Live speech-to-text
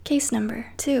Case number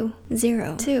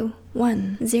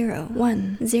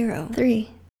 202101003.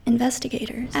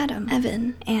 Investigators Adam,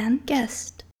 Evan, and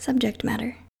guest. Subject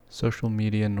matter: social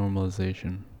media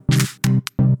normalization.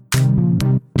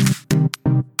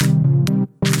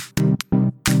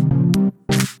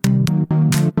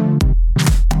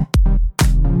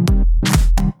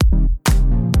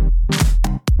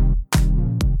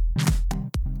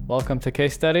 Welcome to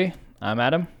Case Study. I'm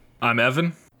Adam. I'm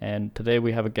Evan. And today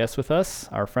we have a guest with us,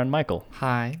 our friend Michael.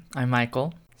 Hi, I'm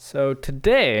Michael. So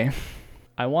today,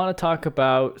 I want to talk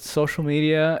about social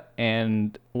media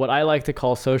and what I like to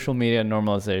call social media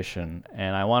normalization.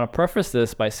 And I want to preface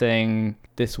this by saying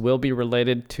this will be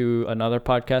related to another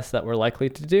podcast that we're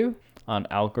likely to do on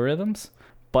algorithms.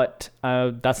 But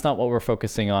that's not what we're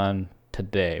focusing on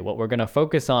today. What we're going to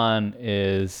focus on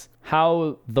is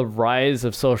how the rise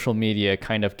of social media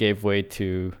kind of gave way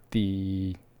to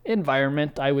the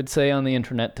environment, I would say, on the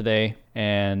internet today,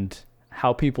 and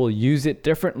how people use it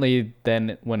differently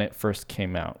than when it first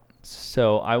came out.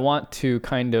 So I want to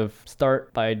kind of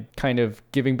start by kind of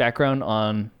giving background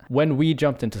on when we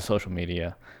jumped into social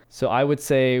media. So I would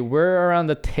say we're around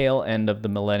the tail end of the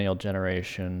millennial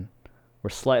generation.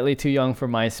 We're slightly too young for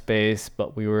MySpace,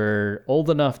 but we were old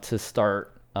enough to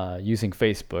start using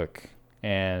Facebook.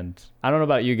 And I don't know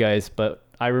about you guys, but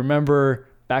I remember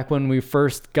back when we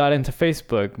first got into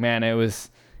Facebook, man, it was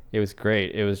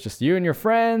great. It was just you and your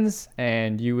friends,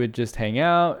 and you would just hang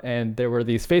out, and there were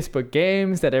these Facebook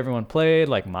games that everyone played,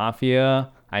 like Mafia.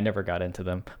 I never got into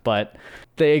them, but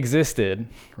they existed,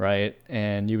 right?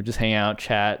 And you would just hang out,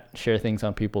 chat, share things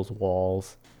on people's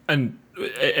walls. And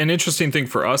an interesting thing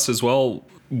for us as well,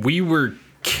 we were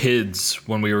kids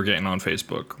when we were getting on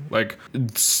Facebook. Like,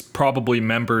 probably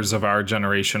members of our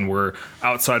generation were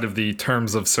outside of the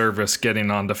terms of service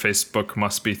getting onto Facebook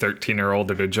must be 13 or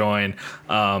older to join.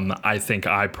 I think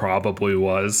I probably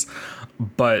was.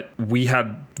 But we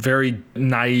had very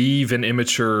naive and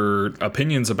immature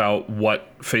opinions about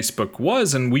what Facebook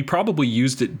was, and we probably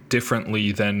used it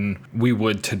differently than we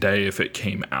would today if it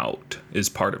came out, is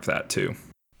part of that too.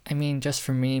 I mean, just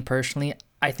for me personally,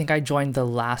 I think I joined the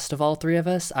last of all three of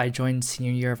us. I joined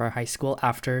senior year of our high school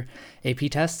after AP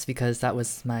tests because that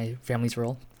was my family's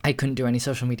rule. I couldn't do any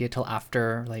social media till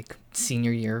after like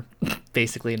senior year,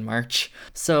 basically in March.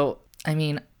 So, I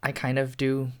mean, I kind of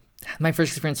do. My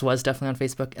first experience was definitely on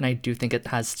Facebook, and I do think it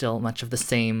has still much of the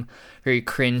same very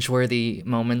cringe-worthy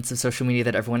moments of social media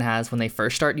that everyone has when they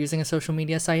first start using a social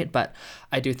media site. But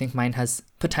I do think mine has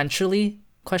potentially,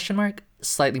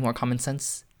 slightly more common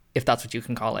sense, if that's what you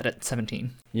can call it, at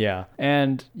 17. Yeah,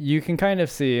 and you can kind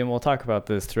of see, and we'll talk about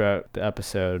this throughout the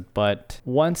episode, but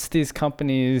once these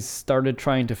companies started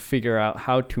trying to figure out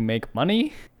how to make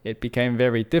money, it became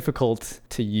very difficult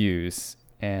to use.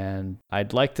 And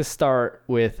I'd like to start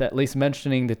with at least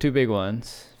mentioning the two big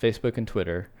ones, Facebook and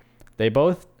Twitter. They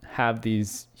both have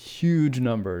these huge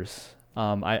numbers.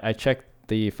 I checked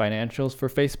the financials for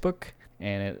Facebook,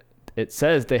 and it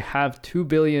says they have 2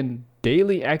 billion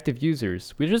daily active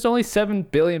users, which is only 7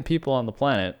 billion people on the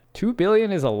planet. 2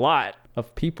 billion is a lot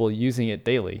of people using it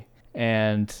daily.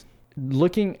 And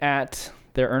looking at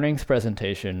their earnings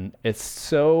presentation, it's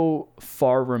so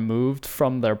far removed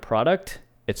from their product.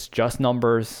 It's just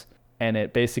numbers, and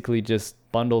it basically just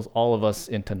bundles all of us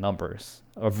into numbers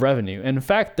of revenue. And in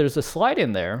fact, there's a slide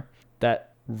in there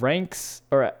that ranks,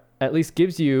 or at least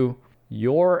gives you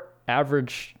your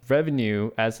average revenue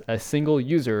as a single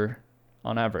user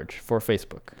on average for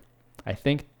Facebook. I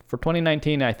think for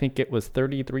 2019, I think it was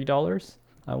 $33,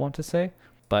 I want to say.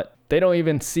 But they don't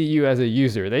even see you as a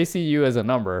user. They see you as a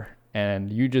number,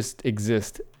 and you just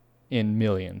exist in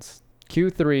millions.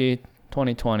 Q3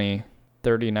 2020,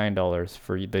 $39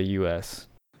 for the US.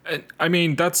 I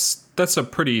mean, that's a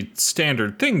pretty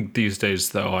standard thing these days,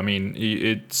 though. I mean,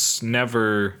 it's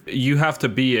never, you have to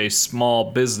be a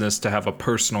small business to have a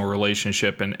personal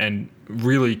relationship and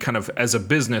really kind of as a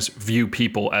business view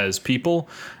people as people.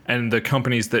 And the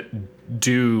companies that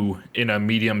do in a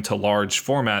medium to large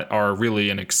format are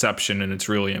really an exception, and it's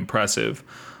really impressive.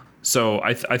 So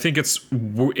I think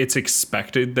it's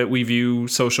expected that we view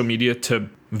social media to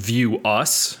view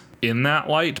us in that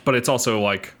light, but it's also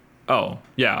like, oh,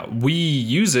 yeah, we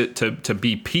use it to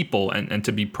be people and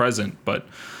to be present. But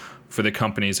for the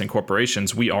companies and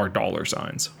corporations, we are dollar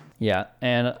signs. Yeah.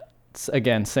 And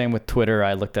again, same with Twitter.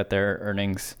 I looked at their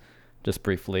earnings just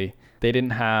briefly. They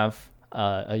didn't have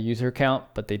a user count,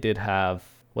 but they did have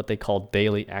what they call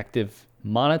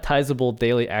monetizable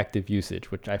daily active usage,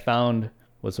 which I found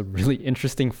was a really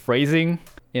interesting phrasing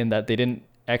in that they didn't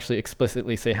actually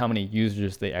explicitly say how many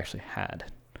users they actually had.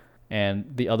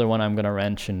 And the other one I'm going to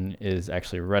mention is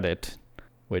actually Reddit,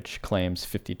 which claims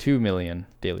 52 million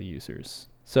daily users.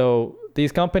 So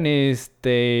these companies,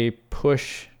 they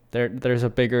push, there's a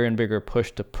bigger and bigger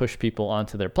push to push people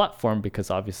onto their platform because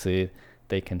obviously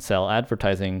they can sell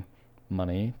advertising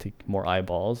money to more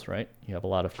eyeballs, right? You have a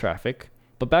lot of traffic.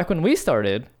 But back when we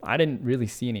started, I didn't really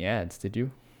see any ads, did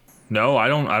you? No, I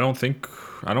don't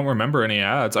remember any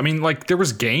ads. I mean, like there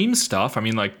was game stuff. I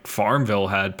mean, like Farmville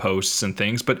had posts and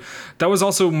things, but that was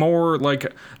also more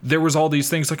like there was all these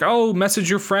things like, oh, message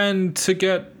your friend to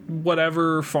get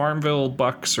whatever Farmville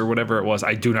bucks or whatever it was.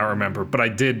 I do not remember, but I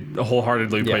did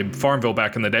wholeheartedly play Farmville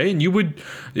back in the day. And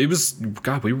it was,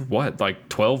 God, we were what, like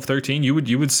 12, 13? You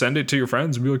would send it to your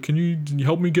friends and be like, can you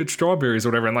help me get strawberries or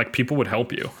whatever? And like people would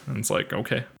help you. And it's like,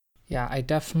 okay. Yeah, I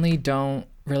definitely don't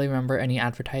really remember any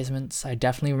advertisements. I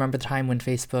definitely remember the time when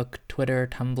Facebook, Twitter,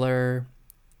 Tumblr,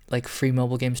 like free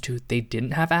mobile games too, they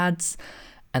didn't have ads.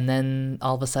 And then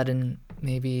all of a sudden,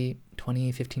 maybe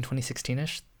 2015,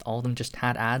 2016-ish, all of them just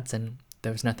had ads and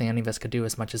there was nothing any of us could do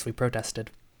as much as we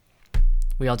protested.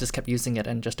 We all just kept using it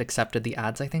and just accepted the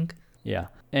ads, I think. Yeah.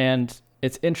 And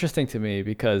it's interesting to me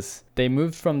because they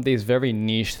moved from these very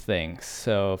niche things.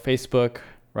 So Facebook,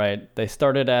 right, they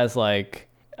started as like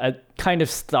a kind of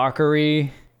stalkery,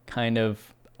 kind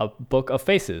of a book of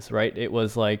faces, right? It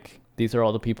was like, these are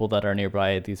all the people that are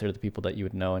nearby. These are the people that you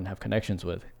would know and have connections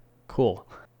with. Cool.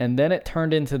 And then it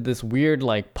turned into this weird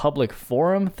like public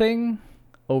forum thing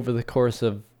over the course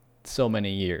of so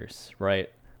many years,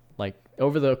 right? Like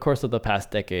over the course of the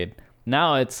past decade.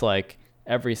 Now it's like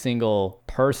every single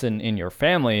person in your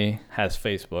family has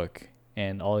Facebook,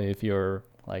 and all of your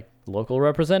like local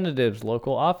representatives,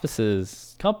 local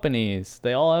offices, companies,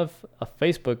 they all have a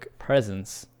Facebook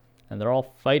presence, and they're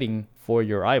all fighting for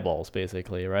your eyeballs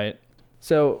basically, right?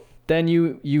 So then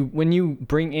you when you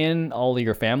bring in all of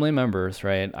your family members,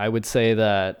 right, I would say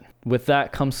that with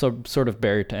that comes some sort of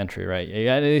barrier to entry, right? You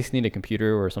at least need a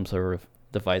computer or some sort of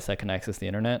device that can access the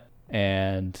internet.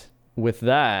 And with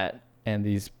that and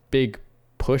these big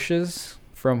pushes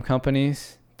from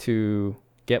companies to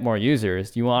get more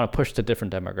users, you want to push to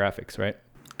different demographics, right?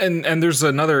 And there's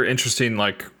another interesting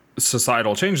like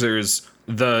societal change. There's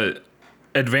the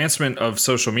advancement of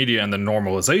social media, and the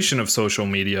normalization of social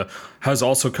media has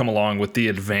also come along with the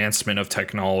advancement of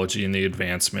technology and the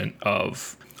advancement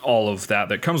of all of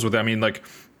that comes with it. I mean, like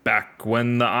back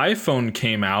when the iPhone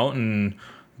came out and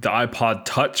the iPod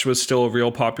Touch was still a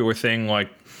real popular thing, like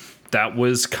that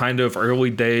was kind of early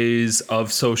days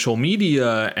of social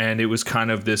media, and it was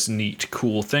kind of this neat,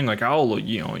 cool thing. Like, oh,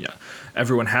 yeah,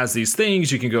 everyone has these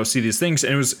things. You can go see these things.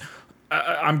 And it was,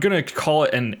 I'm going to call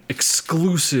it an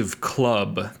exclusive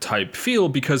club type feel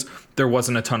because there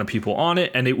wasn't a ton of people on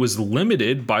it, and it was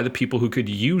limited by the people who could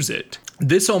use it.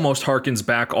 This almost harkens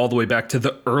back all the way back to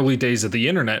the early days of the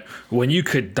internet when you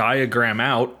could diagram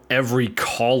out every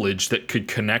college that could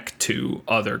connect to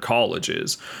other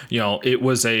colleges. It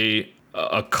was a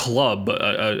club,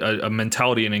 a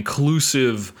mentality, an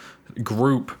inclusive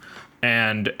group.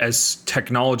 And as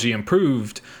technology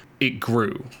improved, it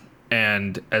grew.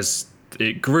 And as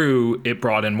it grew, it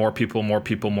brought in more people.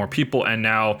 And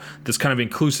now this kind of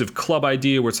inclusive club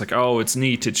idea where it's like, oh, it's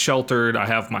neat, it's sheltered. I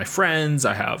have my friends,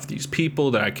 I have these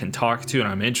people that I can talk to and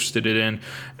I'm interested in.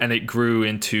 And it grew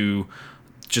into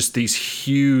just these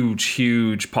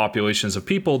huge populations of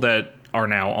people that are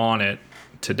now on it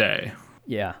today.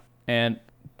 Yeah. And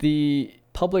the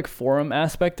public forum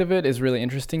aspect of it is really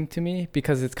interesting to me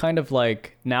because it's kind of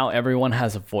like now everyone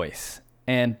has a voice.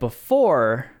 And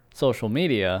before social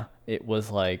media, it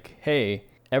was like, hey,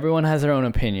 everyone has their own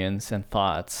opinions and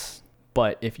thoughts,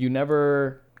 but if you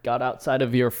never got outside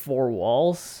of your four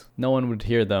walls, no one would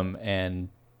hear them. And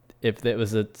if it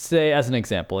was say as an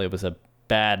example, it was a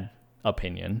bad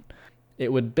opinion,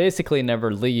 it would basically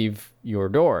never leave your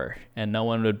door, and no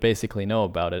one would basically know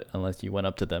about it unless you went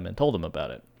up to them and told them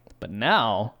about it. But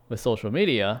now with social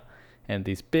media and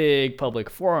these big public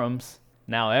forums,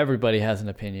 now everybody has an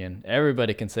opinion.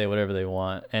 Everybody can say whatever they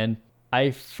want. And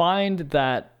I find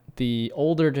that the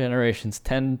older generations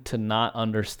tend to not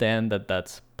understand that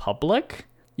that's public,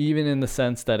 even in the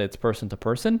sense that it's person to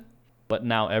person. But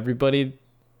now everybody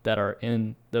that are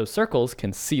in those circles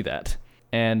can see that.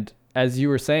 And as you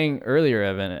were saying earlier,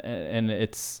 Evan, and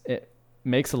it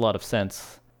makes a lot of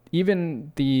sense.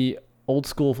 Even the old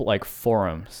school like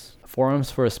forums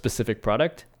for a specific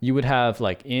product, you would have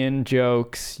like in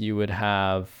jokes, you would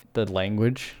have the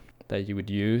language that you would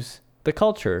use, the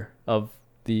culture of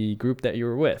the group that you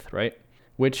were with, right?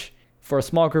 Which for a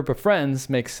small group of friends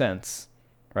makes sense,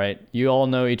 right? You all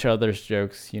know each other's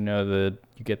jokes, you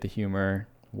get the humor,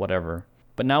 whatever.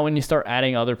 But now when you start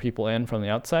adding other people in from the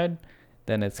outside,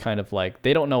 then it's kind of like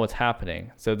they don't know what's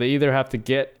happening. So they either have to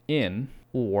get in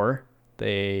or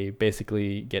they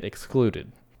basically get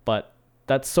excluded. But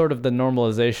that's sort of the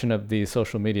normalization of these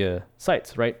social media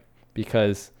sites, right?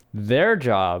 Because their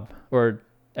job, or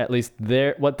at least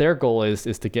what their goal is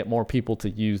to get more people to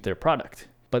use their product.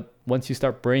 But once you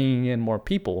start bringing in more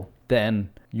people, then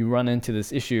you run into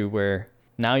this issue where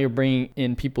now you're bringing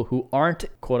in people who aren't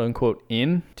quote unquote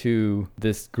in to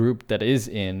this group that is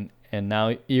in. And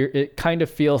now it kind of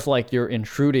feels like you're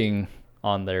intruding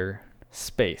on their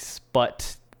space.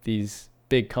 But these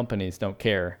big companies don't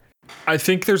care. I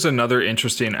think there's another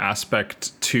interesting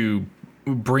aspect to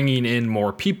bringing in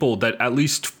more people that, at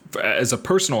least as a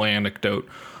personal anecdote,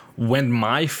 when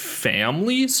my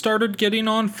family started getting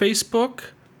on Facebook,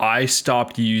 I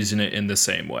stopped using it in the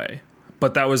same way.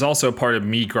 But that was also part of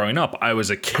me growing up. I was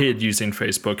a kid using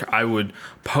Facebook. I would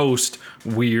post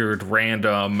weird,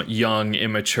 random, young,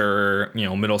 immature,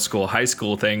 middle school, high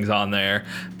school things on there.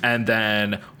 And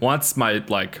then once my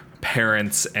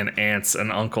parents and aunts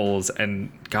and uncles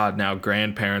and God, now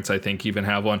grandparents, I think even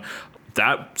have one,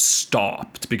 that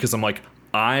stopped because I'm like,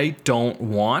 I don't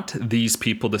want these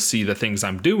people to see the things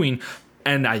I'm doing.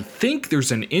 And I think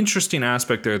there's an interesting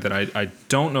aspect there that I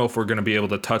don't know if we're going to be able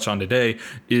to touch on today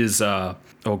is, I'm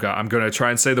going to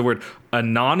try and say the word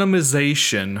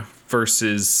anonymization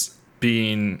versus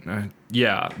being,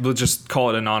 we'll just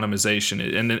call it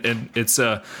anonymization. And it's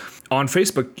on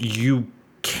Facebook, you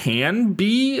can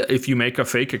be if you make a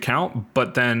fake account,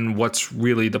 but then what's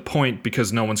really the point,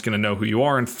 because no one's going to know who you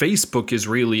are. And Facebook is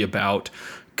really about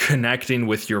connecting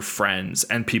with your friends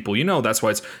and people that's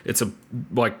why it's a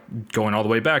going all the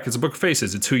way back, it's a book of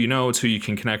faces. It's who you know, it's who you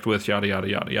can connect with, yada yada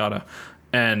yada yada.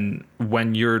 And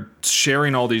when you're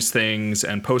sharing all these things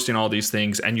and posting all these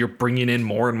things and you're bringing in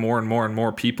more and more and more and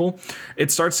more people,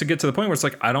 it starts to get to the point where it's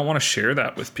like, I don't want to share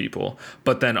that with people.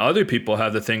 But then other people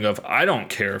have the thing of, I don't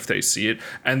care if they see it.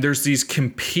 And there's these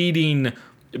competing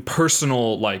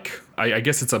personal, I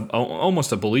guess it's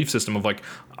almost a belief system of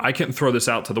I can throw this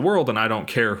out to the world and I don't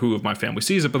care who of my family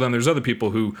sees it. But then there's other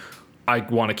people who I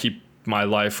want to keep my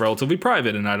life relatively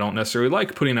private, and I don't necessarily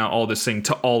like putting out all this thing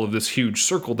to all of this huge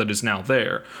circle that is now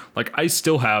there. I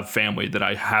still have family that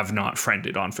I have not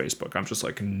friended on Facebook. I'm just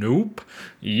like, nope,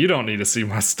 you don't need to see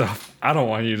my stuff. I don't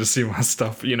want you to see my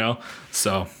stuff,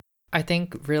 So I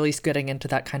think really getting into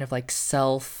that kind of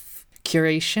self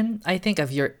curation, I think,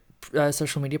 of your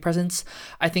social media presence.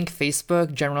 I think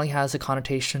Facebook generally has a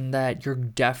connotation that you're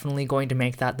definitely going to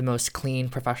make that the most clean,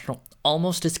 professional,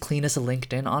 almost as clean as a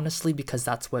LinkedIn, honestly, because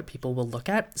that's what people will look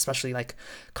at, especially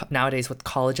nowadays with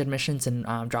college admissions and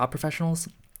job professionals.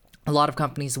 A lot of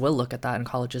companies will look at that and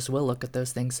colleges will look at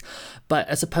those things. But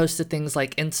as opposed to things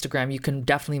like Instagram, you can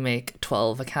definitely make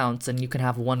 12 accounts and you can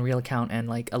have one real account and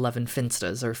 11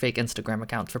 Finstas or fake Instagram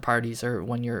accounts for parties or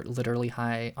when you're literally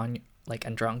high on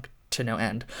and drunk to no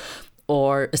end.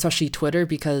 Or especially Twitter,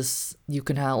 because you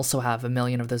can also have a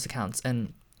million of those accounts.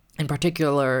 And in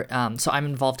particular, so I'm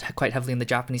involved quite heavily in the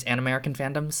Japanese and American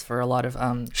fandoms for a lot of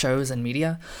shows and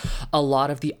media. A lot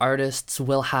of the artists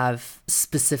will have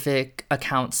specific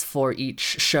accounts for each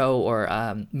show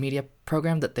or media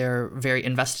program that they're very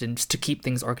invested in, just to keep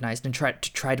things organized and try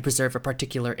to preserve a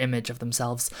particular image of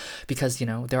themselves, because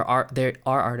there are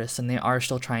artists and they are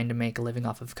still trying to make a living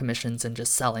off of commissions and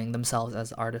just selling themselves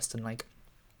as artists and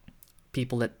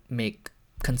people that make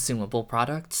consumable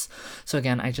products. So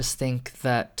again, I just think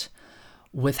that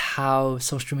with how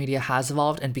social media has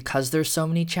evolved, and because there's so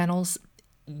many channels,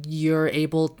 you're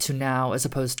able to now, as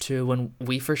opposed to when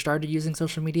we first started using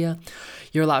social media,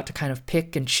 you're allowed to kind of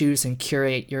pick and choose and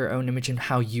curate your own image and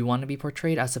how you want to be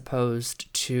portrayed, as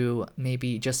opposed to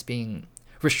maybe just being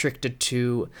restricted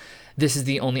to this is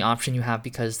the only option you have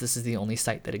because this is the only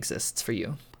site that exists for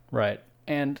you. Right.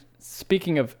 And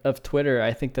speaking of Twitter,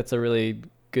 I think that's a really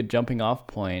good jumping off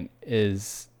point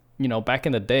is, back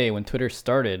in the day when Twitter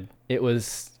started, it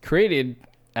was created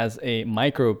as a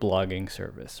microblogging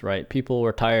service, right? People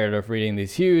were tired of reading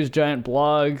these huge giant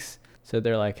blogs. So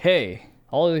they're like, hey,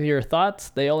 all of your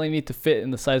thoughts, they only need to fit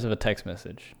in the size of a text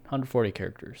message, 140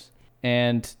 characters.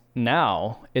 And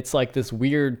now it's like this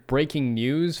weird breaking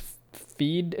news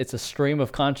feed. It's a stream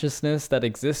of consciousness that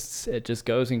exists. It just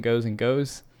goes and goes and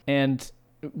goes. And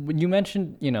when you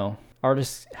mentioned,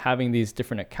 artists having these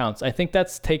different accounts, I think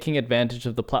that's taking advantage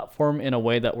of the platform in a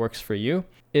way that works for you.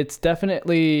 It's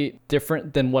definitely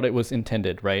different than what it was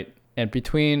intended, right? And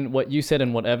between what you said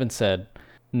and what Evan said,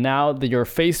 now your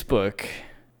Facebook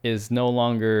is no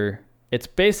longer, it's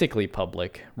basically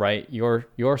public, right?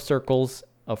 Your circles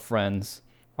of friends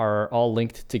are all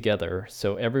linked together.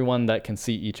 So everyone that can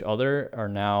see each other are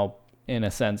now in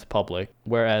a sense, public.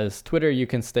 Whereas Twitter, you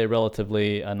can stay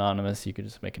relatively anonymous. You could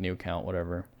just make a new account,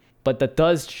 whatever. But that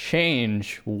does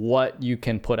change what you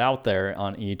can put out there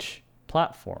on each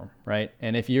platform, right?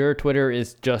 And if your Twitter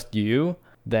is just you,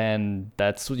 then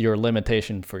that's your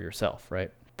limitation for yourself, right?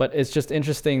 But it's just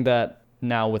interesting that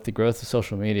now with the growth of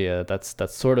social media, that's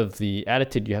sort of the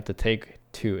attitude you have to take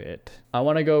to it. I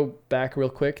want to go back real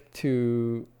quick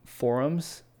to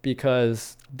forums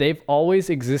because they've always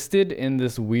existed in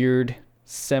this weird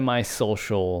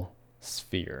semi-social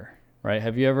sphere, right?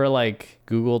 Have you ever like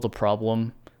Googled a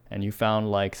problem and you found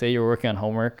like, say you're working on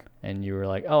homework and you were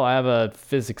like, oh, I have a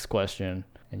physics question,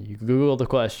 and you Google the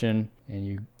question and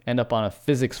you end up on a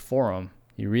physics forum.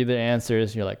 You read the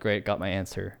answers, you're like, great, got my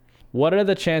answer. What are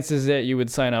the chances that you would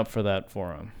sign up for that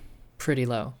forum? Pretty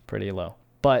low. Pretty low.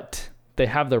 But they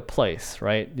have their place,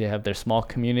 right? They have their small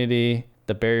community.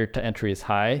 The barrier to entry is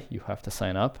high. You have to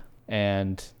sign up,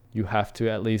 and you have to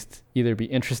at least either be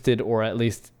interested or at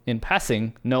least in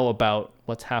passing know about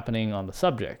what's happening on the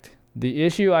subject. The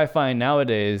issue I find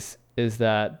nowadays is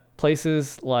that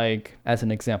places like, as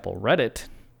an example, Reddit,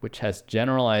 which has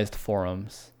generalized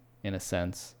forums in a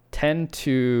sense, tend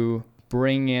to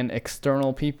bring in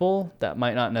external people that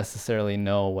might not necessarily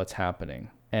know what's happening.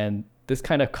 And this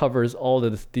kind of covers all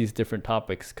of these different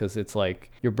topics because it's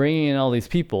like you're bringing in all these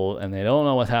people and they don't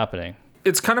know what's happening.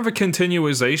 It's kind of a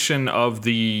continuation of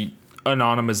the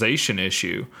anonymization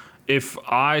issue. If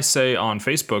I say on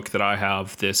Facebook that I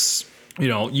have this,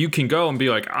 you can go and be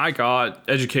like, I got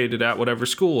educated at whatever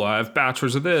school, I have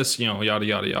bachelor's of this, yada,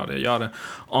 yada, yada, yada.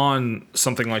 On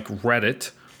something like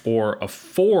Reddit or a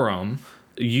forum,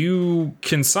 you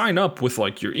can sign up with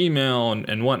like your email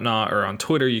and whatnot, or on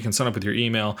Twitter, you can sign up with your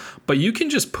email, but you can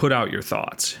just put out your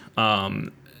thoughts.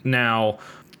 Now,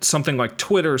 something like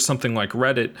Twitter, something like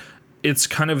Reddit, it's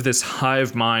kind of this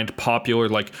hive mind popular,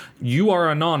 like you are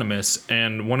anonymous.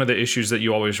 And one of the issues that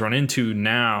you always run into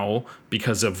now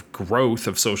because of growth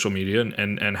of social media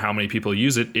and how many people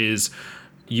use it is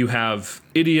you have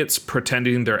idiots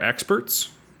pretending they're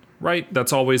experts. Right?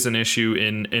 That's always an issue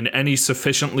in any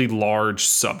sufficiently large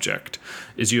subject,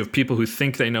 is you have people who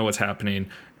think they know what's happening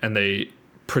and they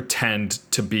pretend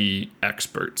to be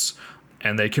experts.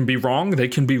 And they can be wrong, they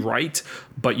can be right,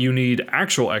 but you need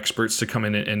actual experts to come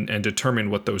in and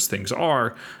determine what those things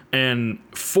are. And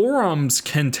forums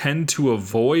can tend to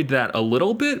avoid that a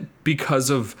little bit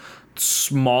because of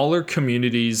smaller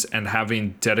communities and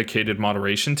having dedicated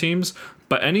moderation teams.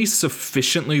 But any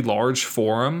sufficiently large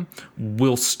forum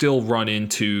will still run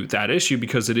into that issue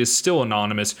because it is still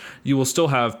anonymous. You will still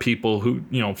have people who,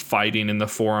 fighting in the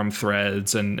forum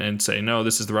threads and say, no,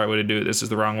 this is the right way to do it, this is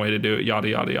the wrong way to do it, yada,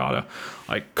 yada, yada.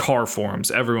 Like car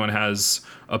forums, everyone has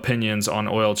opinions on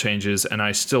oil changes, and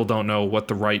I still don't know what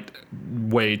the right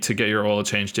way to get your oil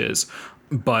changed is.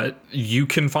 But you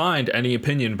can find any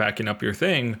opinion backing up your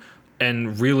thing.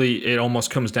 And really, it almost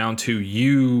comes down to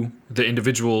you, the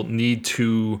individual, need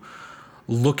to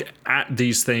look at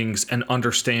these things and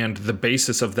understand the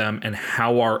basis of them and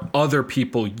how are other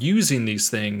people using these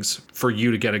things for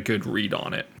you to get a good read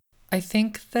on it. I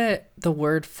think that the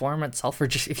word forum itself, or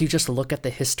just if you just look at the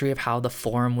history of how the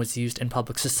forum was used in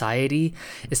public society,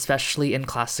 especially in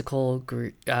classical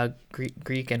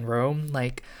Greek and Rome,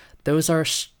 like those are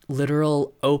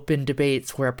literal open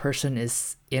debates where a person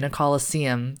is in a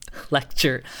coliseum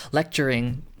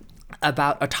lecturing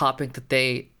about a topic that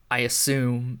they, I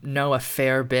assume, know a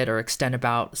fair bit or extent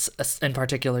about, in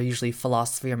particular usually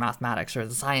philosophy or mathematics or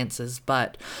the sciences.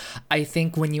 But I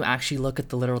think when you actually look at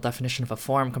the literal definition of a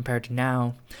forum compared to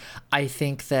now, I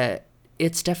think that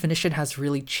its definition has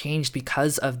really changed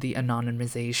because of the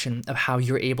anonymization of how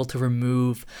you're able to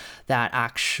remove that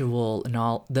actual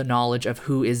the knowledge of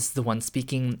who is the one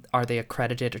speaking. Are they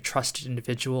accredited or trusted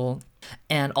individual?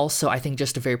 And also, I think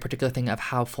just a very particular thing of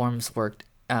how forums worked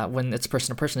when it's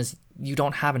person to person is you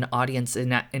don't have an audience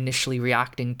initially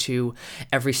reacting to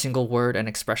every single word and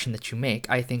expression that you make.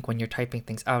 I think when you're typing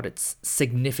things out, it's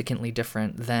significantly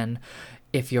different than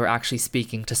if you're actually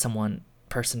speaking to someone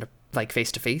person to like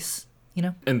face to face.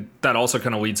 And that also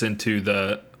kind of leads into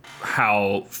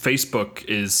how Facebook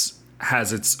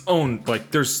has its own,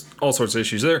 like there's all sorts of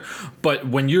issues there. But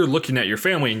when you're looking at your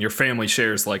family and your family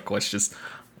shares, like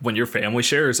when your family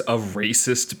shares a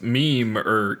racist meme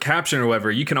or caption or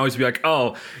whatever, you can always be like,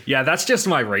 oh, yeah, that's just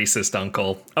my racist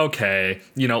uncle. Okay.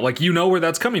 Where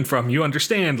that's coming from. You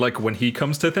understand, like when he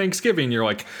comes to Thanksgiving, you're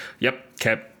like, yep,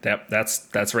 that's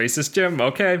racist Jim.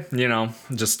 Okay.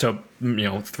 Just to,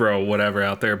 throw whatever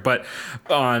out there. But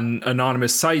on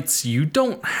anonymous sites, you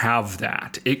don't have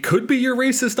that. It could be your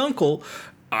racist uncle,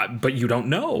 but you don't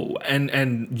know,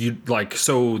 and you like,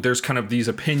 so there's kind of these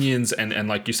opinions, and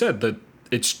like you said, that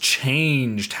it's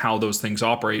changed how those things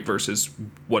operate versus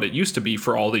what it used to be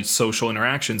for all these social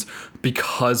interactions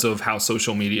because of how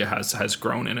social media has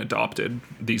grown and adopted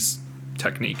these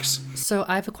techniques. So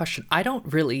I have a question. I don't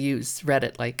really use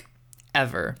Reddit like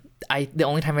ever. The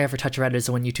only time I ever touch Reddit is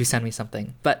when you two send me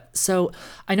something. But so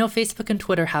I know Facebook and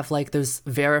Twitter have like those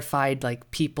verified like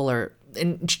people, or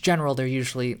in general they're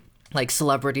usually like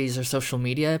celebrities or social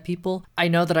media people. I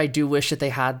know that I do wish that they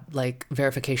had like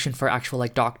verification for actual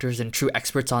like doctors and true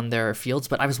experts on their fields,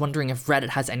 but I was wondering if Reddit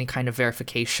has any kind of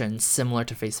verification similar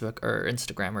to Facebook or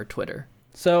Instagram or Twitter.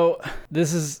 So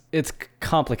it's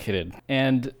complicated,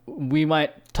 and we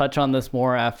might touch on this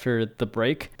more after the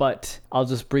break, but I'll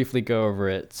just briefly go over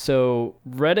it. So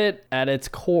Reddit at its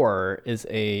core is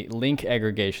a link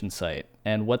aggregation site.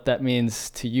 And what that means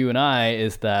to you and I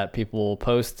is that people will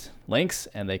post links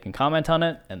and they can comment on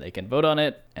it and they can vote on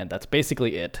it. And that's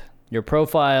basically it. Your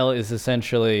profile is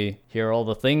essentially, here are all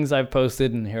the things I've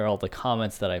posted and here are all the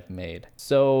comments that I've made.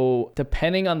 So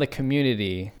depending on the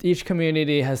community, each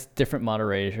community has different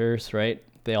moderators, right?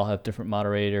 They all have different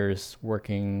moderators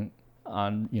working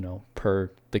on,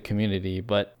 per the community.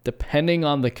 But depending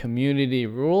on the community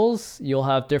rules, you'll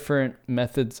have different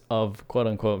methods of quote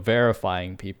unquote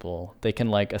verifying people. They can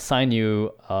like assign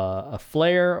you a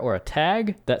flare or a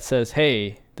tag that says,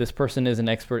 hey, this person is an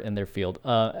expert in their field.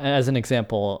 As an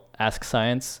example, Ask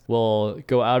Science will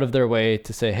go out of their way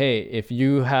to say, hey, if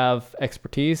you have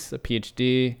expertise, a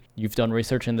PhD, you've done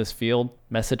research in this field,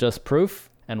 message us proof,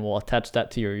 and we'll attach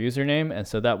that to your username. And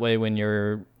so that way, when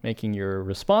you're making your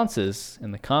responses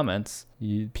in the comments,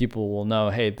 people will know,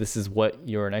 hey, this is what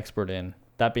you're an expert in.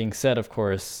 That being said, of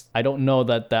course, I don't know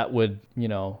that would,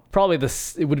 probably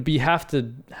it would have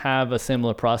to have a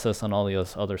similar process on all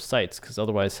those other sites, because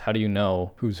otherwise, how do you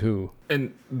know who's who?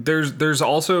 And there's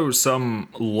also some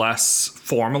less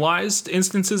formalized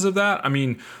instances of that. I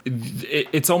mean,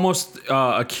 it's almost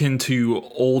akin to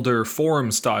older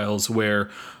forum styles where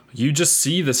you just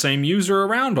see the same user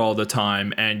around all the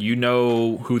time and you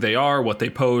know who they are, what they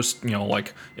post,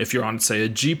 like if you're on, say, a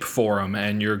Jeep forum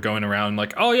and you're going around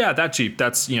like, oh yeah, that Jeep,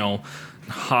 that's,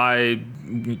 high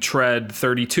tread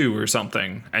 32 or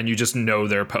something, and you just know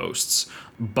their posts.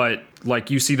 But like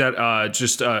you see that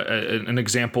an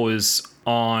example is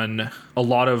on a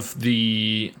lot of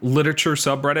the literature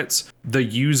subreddits, the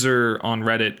user on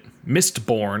Reddit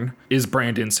Mistborn is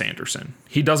Brandon Sanderson.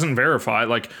 He doesn't verify,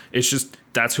 like, it's just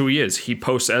that's who he is. He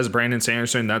posts as Brandon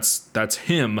Sanderson. That's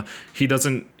him. He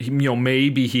doesn't,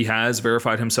 maybe he has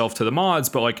verified himself to the mods,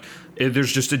 but like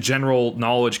there's just a general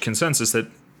knowledge consensus that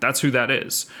that's who that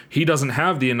is. He doesn't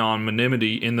have the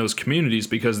anonymity in those communities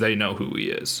because they know who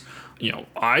he is.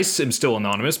 I am still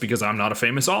anonymous because I'm not a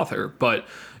famous author, but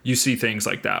you see things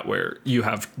like that where you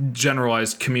have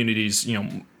generalized communities,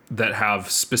 that have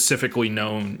specifically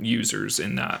known users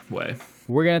in that way.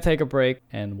 We're going to take a break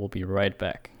and we'll be right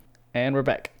back. And we're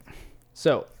back.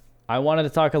 So I wanted to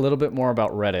talk a little bit more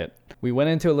about Reddit. We went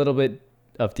into a little bit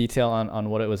of detail on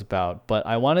what it was about, but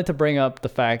I wanted to bring up the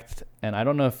fact, and I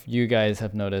don't know if you guys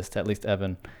have noticed, at least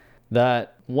Evan,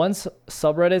 that once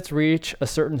subreddits reach a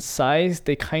certain size,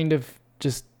 they kind of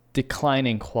just decline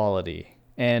in quality.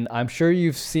 And I'm sure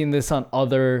you've seen this on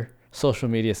other social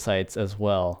media sites as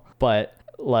well. But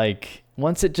like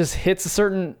once it just hits a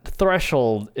certain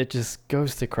threshold, it just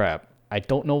goes to crap. I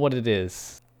don't know what it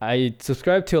is. I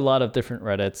subscribe to a lot of different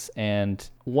Reddits, and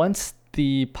once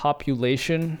the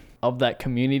population of that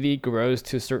community grows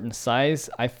to a certain size,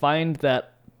 I find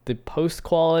that the post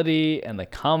quality and the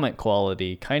comment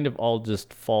quality kind of all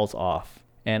just falls off.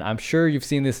 And I'm sure you've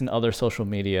seen this in other social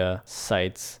media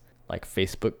sites like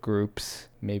Facebook groups,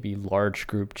 maybe large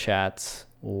group chats,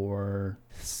 or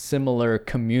similar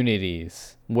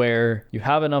communities where you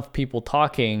have enough people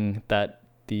talking that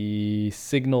the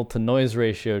signal to noise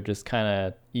ratio just kind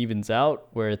of evens out,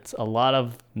 where it's a lot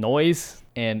of noise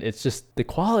and it's just the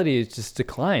quality is just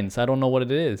declines. I don't know what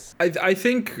it is. I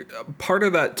think part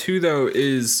of that too, though,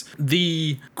 is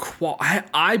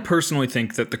I personally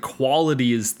think that the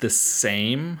quality is the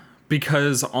same.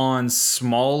 Because on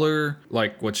smaller,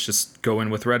 like let's just go in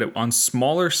with Reddit, on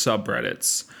smaller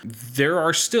subreddits, there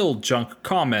are still junk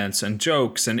comments and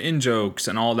jokes and in-jokes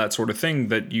and all that sort of thing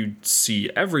that you see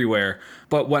everywhere.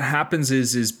 But what happens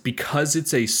is because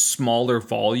it's a smaller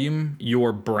volume,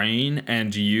 your brain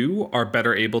and you are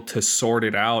better able to sort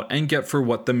it out and get for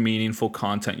what the meaningful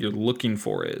content you're looking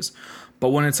for is.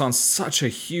 But when it's on such a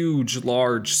huge,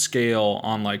 large scale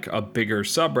on like a bigger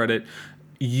subreddit,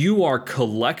 you are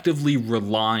collectively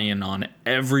relying on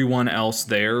everyone else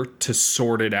there to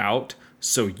sort it out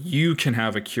so you can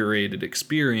have a curated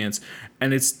experience.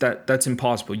 And that's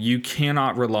impossible. You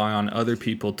cannot rely on other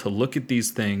people to look at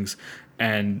these things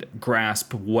and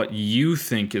grasp what you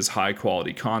think is high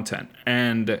quality content.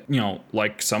 And,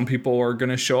 like some people are going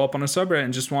to show up on a subreddit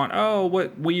and just want, oh,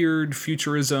 what weird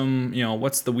futurism,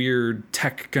 what's the weird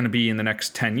tech going to be in the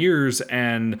next 10 years?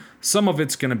 And some of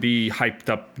it's going to be hyped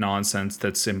up nonsense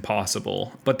that's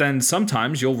impossible. But then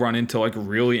sometimes you'll run into like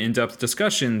really in-depth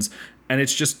discussions, and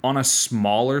it's just on a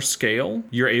smaller scale,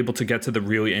 you're able to get to the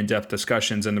really in-depth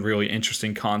discussions and the really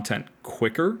interesting content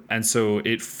quicker. And so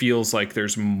it feels like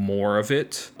there's more of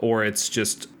it, or it's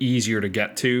just easier to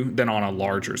get to than on a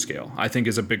larger scale, I think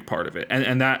is a big part of it.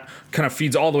 And that kind of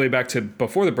feeds all the way back to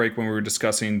before the break when we were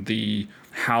discussing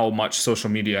how much social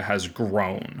media has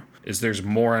grown. Is there's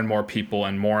more and more people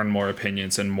and more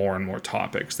opinions and more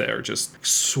topics that are just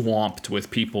swamped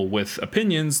with people with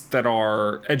opinions that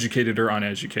are educated or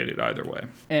uneducated either way.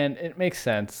 And it makes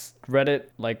sense. Reddit,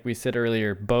 like we said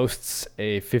earlier, boasts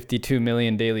a 52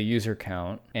 million daily user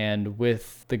count. And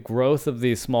with the growth of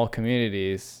these small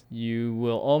communities, you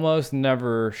will almost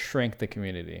never shrink the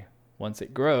community. Once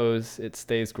it grows, it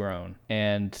stays grown.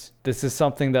 And this is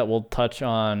something that we'll touch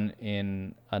on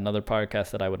in another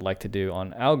podcast that I would like to do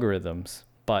on algorithms.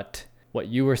 But what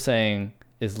you were saying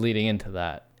is leading into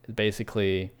that.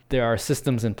 Basically, there are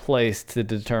systems in place to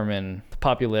determine the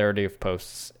popularity of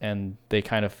posts, and they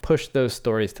kind of push those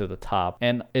stories to the top.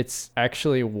 And it's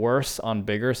actually worse on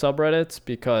bigger subreddits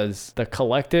because the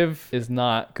collective is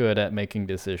not good at making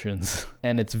decisions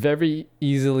and it's very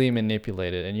easily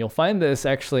manipulated. And you'll find this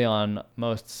actually on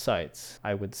most sites,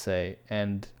 I would say.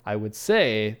 And I would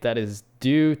say that is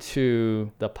due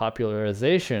to the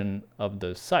popularization of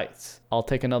those sites. I'll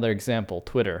take another example,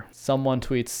 Twitter. Someone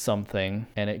tweets something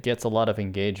and it gets a lot of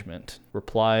engagement,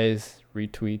 replies,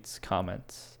 retweets,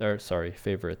 comments,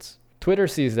 favorites. Twitter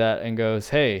sees that and goes,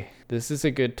 hey, this is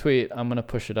a good tweet, I'm gonna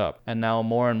push it up. And now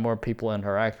more and more people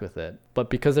interact with it.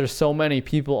 But because there's so many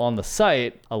people on the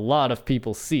site, a lot of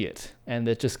people see it. And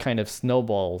it just kind of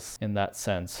snowballs in that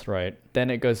sense, right? Then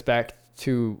it goes back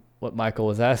to what Michael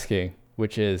was asking,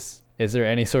 which is there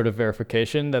any sort of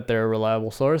verification that they're a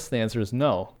reliable source? The answer is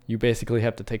no. You basically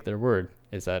have to take their word.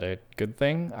 Is that a good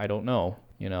thing? I don't know.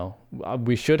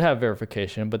 We should have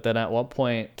verification, but then at what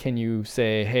point can you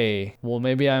say, hey, well,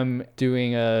 maybe I'm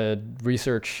doing a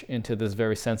research into this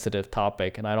very sensitive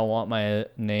topic and I don't want my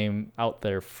name out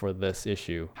there for this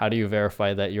issue. How do you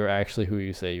verify that you're actually who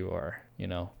you say you are,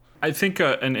 I think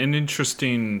an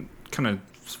interesting kind of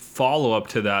follow-up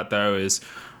to that, though, is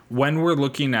when we're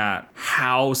looking at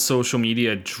how social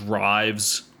media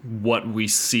drives what we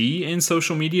see in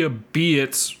social media, be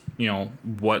it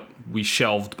what we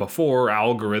shelved before,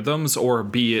 algorithms, or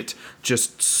be it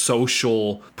just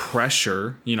social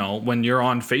pressure. When you're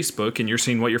on Facebook and you're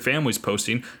seeing what your family's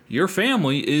posting, your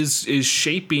family is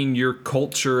shaping your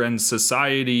culture and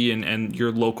society and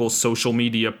your local social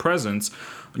media presence.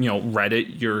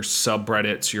 Reddit, your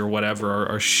subreddits, your whatever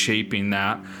are shaping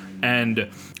that. And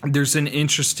there's an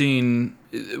interesting,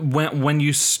 when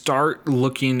you start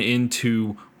looking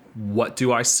into what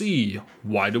do I see?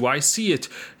 Why do I see it?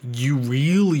 You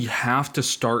really have to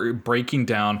start breaking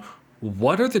down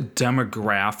what are the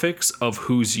demographics of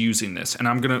who's using this. And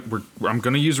I'm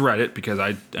gonna use Reddit because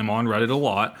I am on Reddit a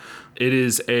lot. It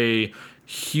is a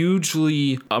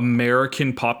hugely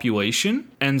American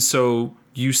population, and so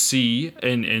you see,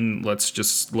 and let's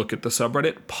just look at the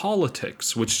subreddit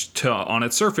politics, which on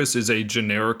its surface is a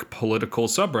generic political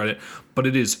subreddit, but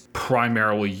it is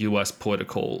primarily US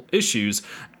political issues.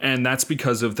 And that's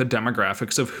because of the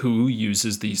demographics of who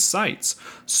uses these sites.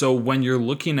 So when you're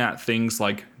looking at things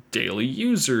like daily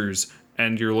users,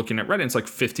 and you're looking at Reddit, it's like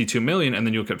 52 million, and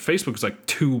then you look at Facebook, it's like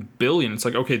 2 billion. It's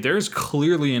like, okay, there's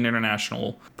clearly an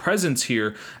international presence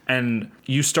here. And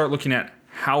you start looking at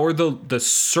how are the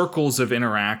circles of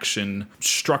interaction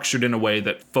structured in a way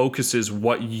that focuses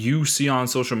what you see on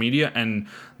social media, and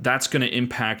that's going to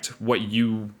impact what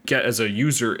you get as a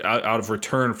user out of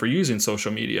return for using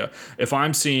social media. If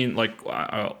I'm seeing, like,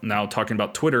 now talking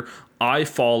about Twitter, I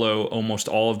follow almost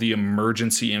all of the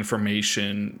emergency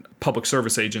information public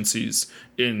service agencies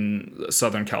in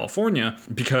Southern California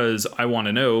because I want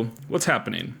to know what's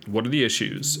happening. What are the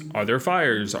issues? Are there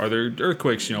fires? Are there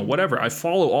earthquakes? Whatever. I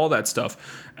follow all that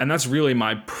stuff. And that's really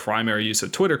my primary use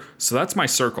of Twitter. So that's my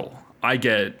circle. I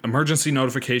get emergency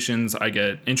notifications. I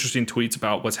get interesting tweets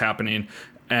about what's happening.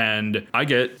 And I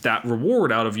get that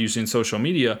reward out of using social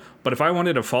media. But if I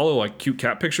wanted to follow like cute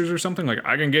cat pictures or something, like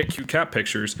I can get cute cat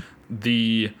pictures.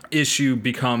 The issue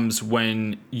becomes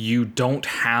when you don't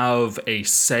have a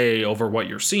say over what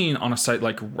you're seeing on a site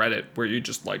like Reddit, where you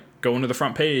just like go into the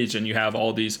front page and you have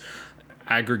all these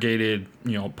aggregated,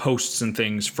 posts and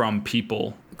things from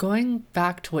people. Going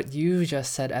back to what you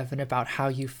just said, Evan, about how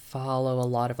you follow a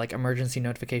lot of like emergency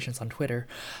notifications on Twitter,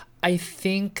 I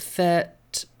think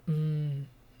that,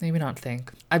 maybe not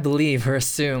think, I believe or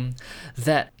assume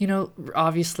that,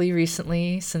 obviously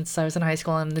recently, since I was in high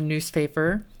school and the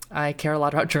newspaper, I care a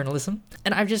lot about journalism.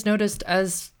 And I've just noticed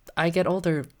as I get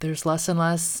older, there's less and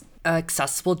less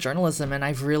accessible journalism, and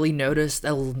I've really noticed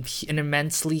an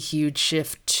immensely huge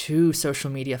shift to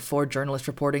social media for journalists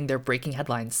reporting their breaking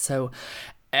headlines. So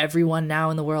everyone now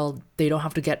in the world, they don't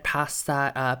have to get past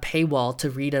that paywall to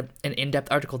read an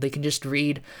in-depth article. They can just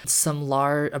read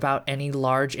about any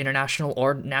large international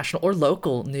or national or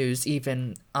local news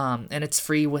even, and it's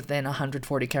free within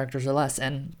 140 characters or less.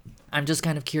 And I'm just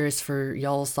kind of curious for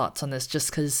y'all's thoughts on this,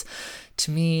 just because to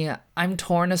me, I'm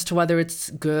torn as to whether it's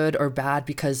good or bad,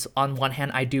 because on one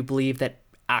hand, I do believe that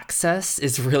access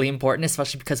is really important,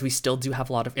 especially because we still do have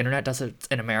a lot of internet deserts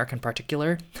in America in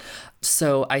particular.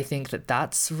 So I think that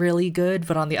that's really good.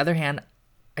 But on the other hand,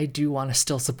 I do want to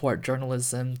still support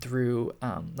journalism through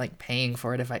like paying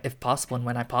for it if possible and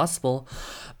when possible.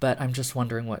 But I'm just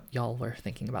wondering what y'all were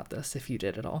thinking about this, if you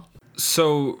did at all.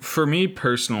 So for me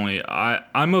personally,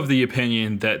 I'm of the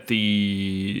opinion that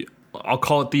I'll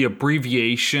call it the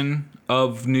abbreviation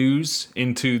of news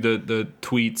into the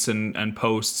tweets and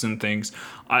posts and things,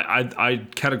 I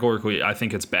categorically, I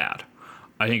think it's bad.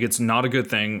 I think it's not a good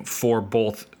thing for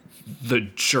both the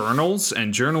journals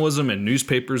and journalism and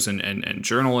newspapers and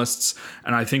journalists.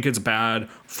 And I think it's bad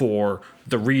for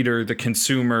the reader, the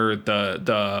consumer,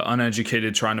 the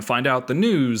uneducated trying to find out the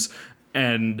news.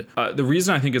 And the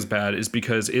reason I think it's bad is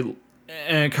because it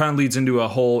kind of leads into a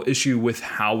whole issue with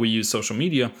how we use social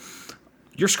media.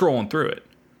 You're scrolling through it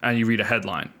and you read a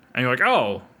headline and you're like,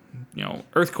 oh,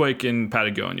 earthquake in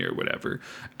Patagonia or whatever.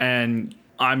 And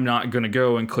I'm not going to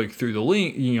go and click through the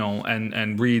link,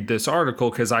 and read this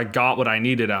article because I got what I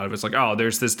needed out of it. It's like, oh,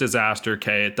 there's this disaster.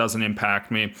 Okay, it doesn't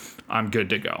impact me. I'm good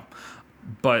to go.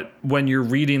 But when you're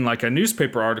reading like a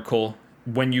newspaper article,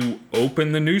 when you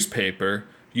open the newspaper,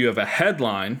 you have a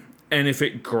headline. And if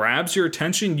it grabs your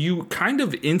attention, you kind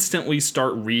of instantly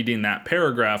start reading that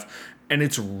paragraph. And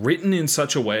it's written in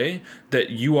such a way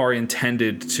that you are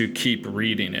intended to keep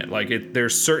reading it. Like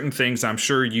there's certain things, I'm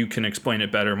sure you can explain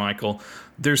it better, Michael.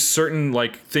 There's certain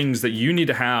like things that you need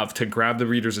to have to grab the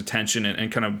reader's attention and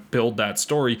kind of build that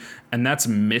story. And that's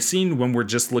missing when we're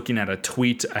just looking at a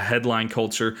tweet, a headline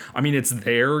culture. I mean, it's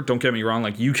there. Don't get me wrong.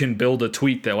 Like you can build a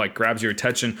tweet that like grabs your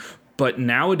attention. But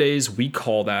nowadays we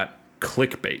call that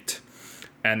clickbait.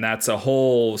 And that's a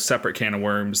whole separate can of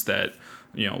worms that,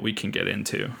 we can get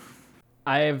into.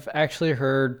 I've actually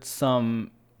heard some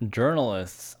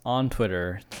journalists on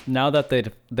Twitter, now that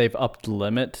they've upped the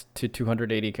limit to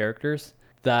 280 characters,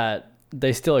 that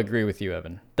they still agree with you,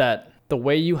 Evan, that the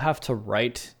way you have to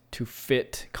write to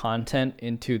fit content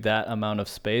into that amount of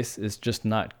space is just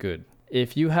not good.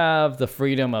 If you have the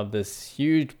freedom of this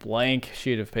huge blank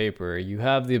sheet of paper, you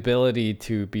have the ability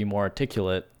to be more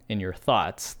articulate in your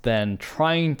thoughts, then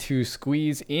trying to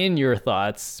squeeze in your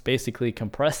thoughts, basically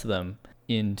compress them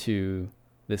into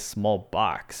this small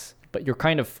box. But you're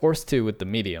kind of forced to with the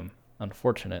medium,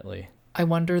 unfortunately. I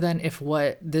wonder then if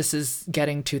what this is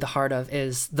getting to the heart of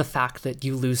is the fact that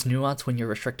you lose nuance when you're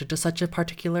restricted to such a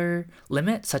particular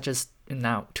limit, such as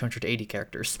now 280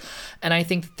 characters. And I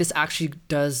think this actually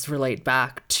does relate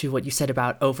back to what you said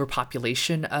about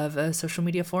overpopulation of a social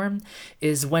media forum,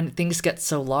 is when things get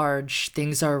so large,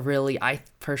 things are really, I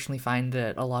personally find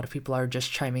that a lot of people are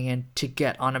just chiming in to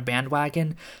get on a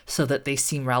bandwagon so that they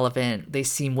seem relevant, they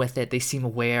seem with it, they seem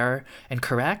aware and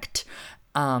correct.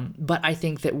 But I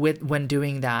think that when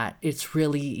doing that, it's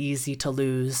really easy to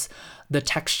lose the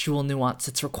textual nuance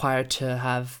that's required to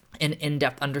have an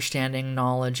in-depth understanding,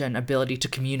 knowledge, and ability to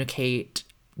communicate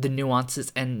the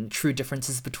nuances and true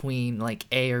differences between like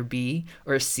A or B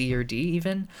or C or D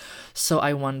even. So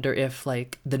I wonder if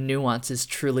like the nuance is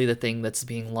truly the thing that's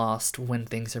being lost when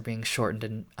things are being shortened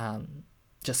and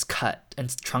just cut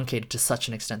and truncated to such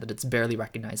an extent that it's barely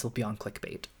recognizable beyond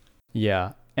clickbait.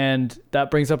 Yeah. And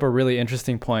that brings up a really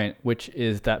interesting point, which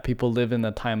is that people live in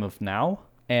the time of now,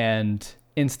 and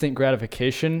instant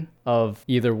gratification of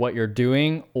either what you're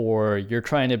doing or you're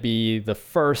trying to be the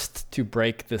first to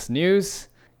break this news.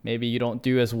 Maybe you don't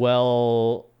do as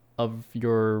well of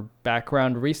your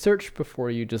background research before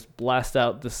you just blast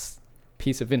out this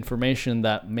piece of information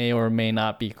that may or may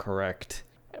not be correct.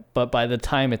 But by the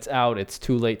time it's out, it's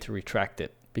too late to retract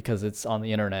it because it's on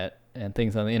the internet, and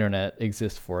things on the internet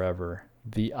exist forever.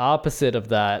 The opposite of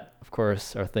that, of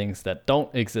course, are things that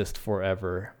don't exist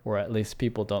forever, or at least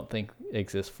people don't think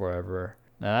exist forever.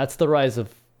 Now, that's the rise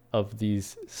of of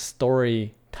these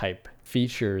story type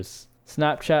features.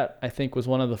 Snapchat, I think, was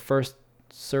one of the first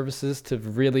services to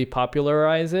really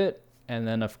popularize it. And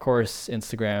then, of course,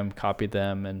 Instagram copied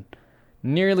them, and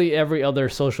nearly every other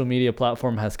social media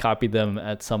platform has copied them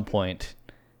at some point.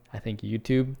 I think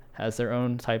YouTube has their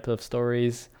own type of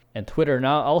stories, and Twitter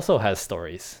now also has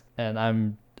stories.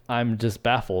 And I'm just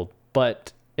baffled.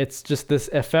 But it's just this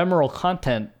ephemeral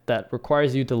content that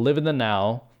requires you to live in the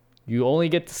now. You only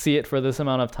get to see it for this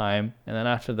amount of time, and then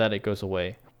after that it goes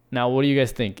away. Now, what do you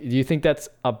guys think? Do you think that's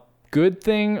a good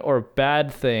thing or a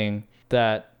bad thing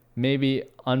that maybe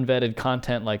unvetted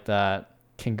content like that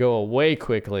can go away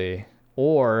quickly?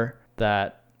 Or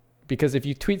that, because if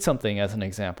you tweet something as an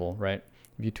example, right?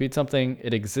 If you tweet something,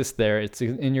 it exists there. It's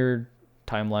in your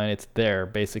timeline. It's there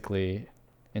basically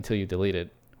until you delete it,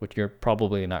 which you're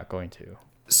probably not going to.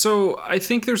 So I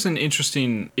think there's an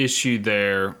interesting issue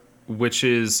there, which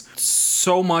is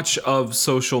so much of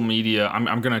social media.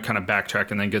 I'm going to kind of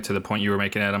backtrack and then get to the point you were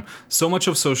making, Adam. So much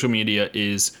of social media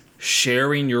is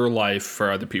sharing your life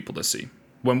for other people to see.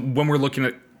 When we're looking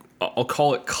at, I'll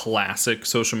call it classic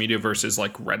social media versus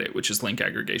like Reddit, which is link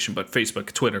aggregation, but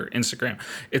Facebook, Twitter, Instagram,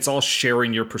 it's all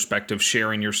sharing your perspective,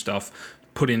 sharing your stuff,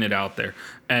 putting it out there.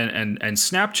 And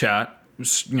Snapchat,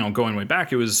 you know, going way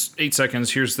back, it was 8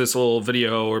 seconds. Here's this little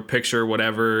video or picture,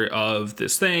 whatever, of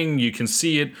this thing. You can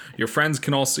see it. Your friends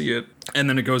can all see it. And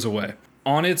then it goes away.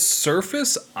 On its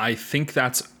surface, I think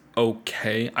that's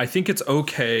okay. I think it's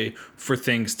okay for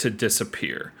things to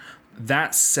disappear.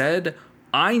 That said,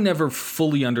 I never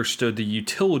fully understood the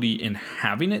utility in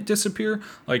having it disappear.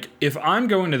 Like, if I'm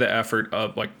going to the effort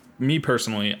of, like, me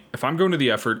personally, if I'm going to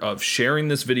the effort of sharing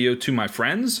this video to my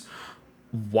friends,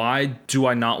 why do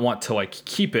I not want to like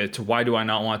keep it? Why do I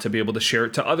not want to be able to share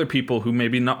it to other people who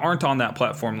maybe aren't on that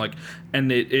platform? Like, and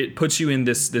it puts you in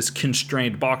this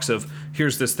constrained box of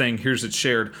here's this thing, here's it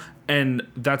shared. And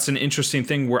that's an interesting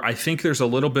thing where I think there's a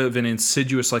little bit of an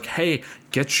insidious like, hey,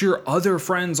 get your other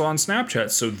friends on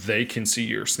Snapchat so they can see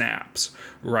your snaps,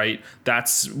 right?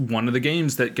 That's one of the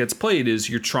games that gets played is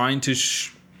you're trying to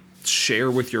share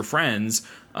with your friends,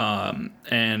 and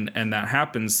that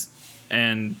happens.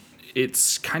 And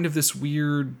it's kind of this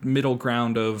weird middle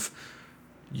ground of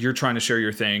you're trying to share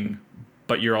your thing,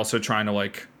 but you're also trying to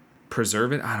like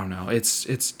preserve it. I don't know.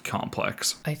 It's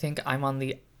complex. I think I'm on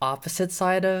the opposite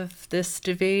side of this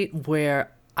debate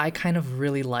where I kind of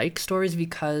really like stories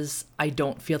because I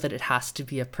don't feel that it has to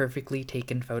be a perfectly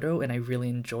taken photo, and I really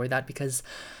enjoy that because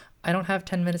I don't have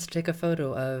 10 minutes to take a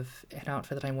photo of an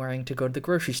outfit that I'm wearing to go to the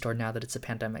grocery store now that it's a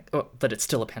pandemic. Oh, but it's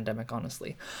still a pandemic,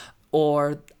 honestly.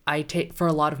 Or I take, for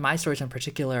a lot of my stories in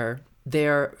particular,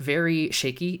 they're very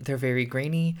shaky, they're very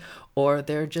grainy, or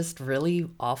they're just really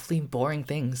awfully boring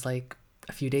things. Like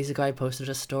a few days ago, I posted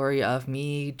a story of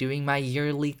me doing my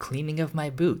yearly cleaning of my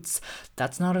boots.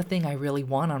 That's not a thing I really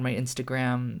want on my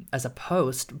Instagram as a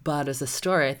post, but as a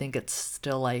story, I think it's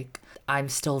still like, I'm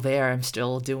still there, I'm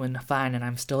still doing fine, and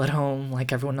I'm still at home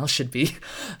like everyone else should be.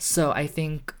 So I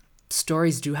think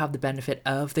stories do have the benefit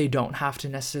of they don't have to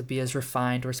necessarily be as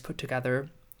refined or as put together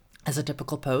as a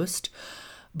typical post.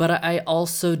 But I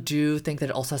also do think that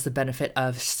it also has the benefit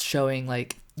of showing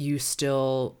like you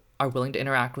still are willing to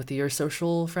interact with your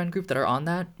social friend group that are on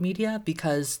that media,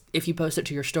 because if you post it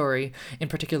to your story, in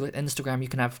particular with Instagram, you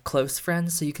can have close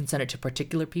friends, so you can send it to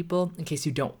particular people in case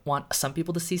you don't want some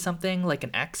people to see something like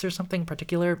an ex or something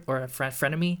particular or a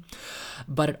frenemy.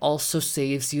 But it also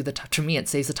saves you to me, it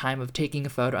saves the time of taking a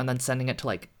photo and then sending it to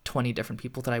like 20 different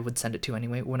people that I would send it to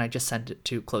anyway when I just send it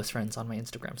to close friends on my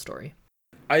Instagram story.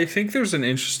 I think there's an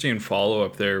interesting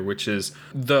follow-up there, which is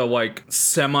the like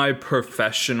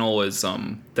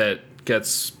semi-professionalism that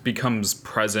becomes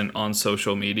present on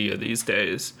social media these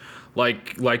days.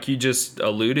 Like you just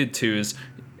alluded to, is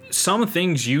some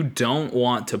things you don't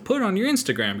want to put on your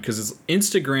Instagram because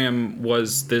Instagram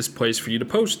was this place for you to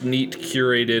post neat,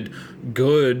 curated,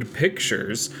 good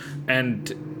pictures.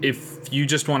 And if you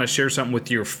just want to share something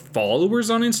with your followers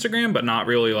on Instagram, but not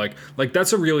really like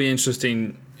that's a really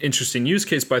interesting use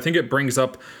case. But I think it brings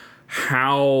up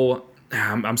how,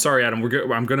 I'm sorry, Adam,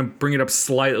 I'm going to bring it up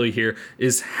slightly here,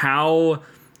 is how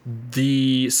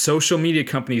the social media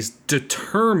companies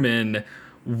determine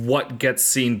what gets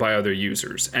seen by other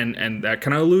users. And that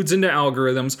kind of alludes into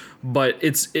algorithms, but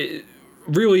it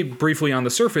really briefly on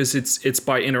the surface, it's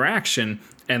by interaction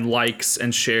and likes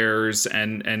and shares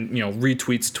and you know,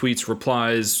 retweets, tweets,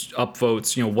 replies,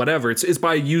 upvotes, you know, whatever. It's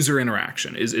by user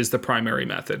interaction is the primary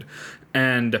method.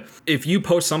 And if you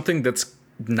post something that's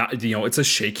not, you know, it's a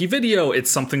shaky video, it's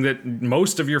something that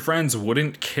most of your friends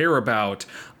wouldn't care about,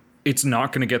 it's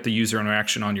not going to get the user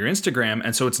interaction on your Instagram,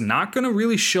 and so it's not going to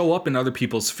really show up in other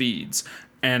people's feeds.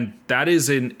 And that is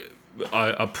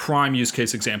a prime use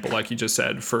case example, like you just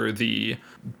said, for the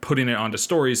putting it onto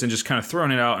stories and just kind of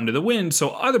throwing it out into the wind so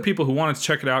other people who wanted to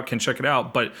check it out can check it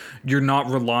out, but you're not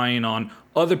relying on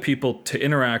other people to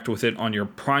interact with it on your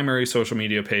primary social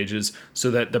media pages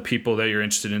so that the people that you're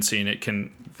interested in seeing it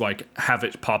can like have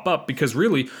it pop up. Because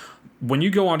really, when you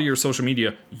go onto your social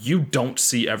media, you don't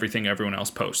see everything everyone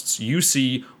else posts. You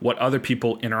see what other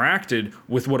people interacted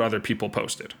with what other people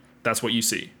posted. That's what you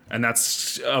see. And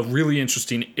that's a really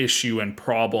interesting issue and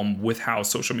problem with how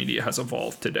social media has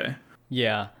evolved today.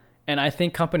 Yeah. And I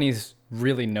think companies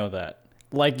really know that.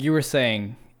 Like you were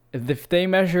saying, if they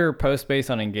measure post based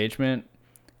on engagement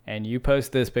and you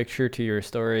post this picture to your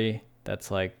story, that's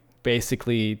like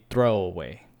basically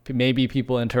throwaway. Maybe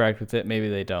people interact with it, maybe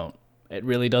they don't. It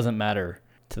really doesn't matter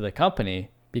to the company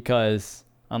because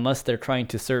unless they're trying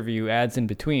to serve you ads in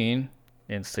between,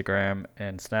 Instagram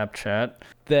and Snapchat,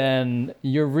 then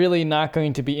you're really not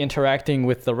going to be interacting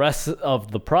with the rest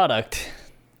of the product,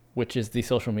 which is the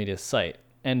social media site.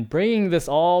 And bringing this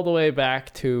all the way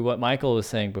back to what Michael was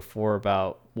saying before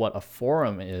about what a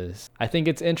forum is, I think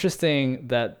it's interesting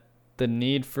that the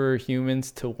need for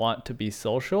humans to want to be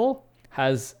social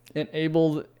has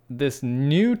enabled this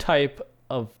new type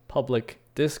of public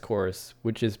discourse,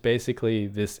 which is basically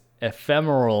this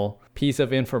ephemeral piece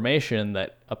of information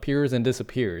that appears and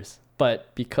disappears.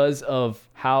 But because of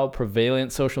how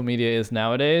prevalent social media is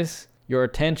nowadays, your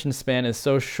attention span is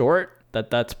so short that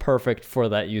that's perfect for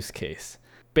that use case.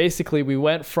 Basically, we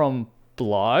went from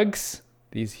blogs,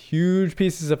 these huge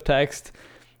pieces of text,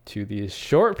 to these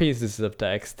short pieces of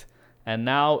text, and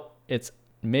now it's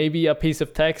maybe a piece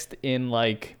of text in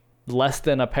like less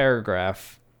than a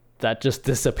paragraph that just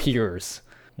disappears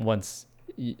once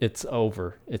it's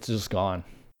over. It's just gone.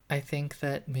 I think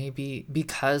that maybe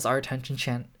because our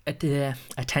attention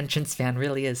span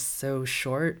really is so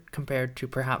short compared to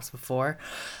perhaps before,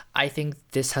 I think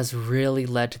this has really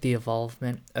led to the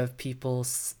evolvement of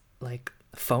people's like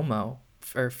FOMO,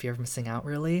 or fear of missing out,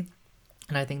 really.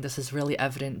 And I think this is really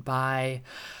evident by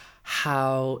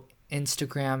how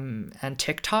Instagram and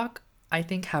TikTok, I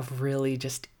think, have really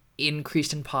just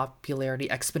increased in popularity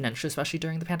exponentially, especially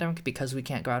during the pandemic, because we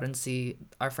can't go out and see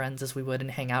our friends as we would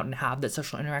and hang out and have that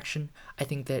social interaction. I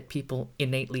think that people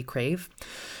innately crave.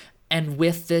 And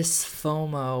with this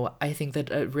FOMO, I think that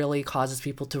it really causes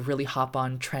people to really hop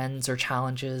on trends or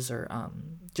challenges or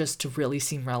just to really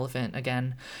seem relevant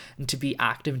again and to be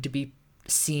active and to be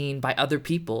seen by other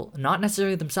people, not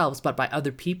necessarily themselves, but by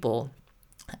other people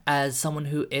as someone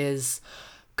who is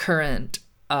current,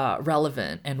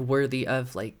 relevant and worthy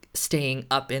of like staying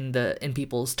up in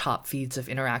people's top feeds of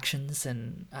interactions.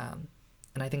 And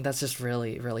I think that's just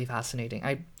really, really fascinating.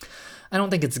 I don't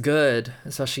think it's good,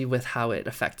 especially with how it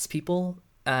affects people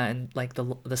and like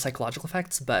the psychological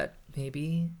effects, but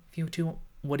maybe if you two,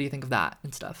 what do you think of that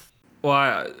and stuff?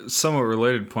 Well, somewhat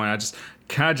related point,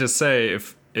 can I just say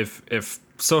if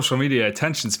social media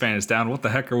attention span is down, what the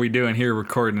heck are we doing here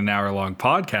recording an hour-long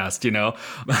podcast, you know?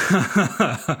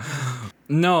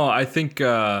 No, I think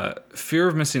fear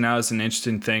of missing out is an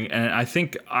interesting thing, and I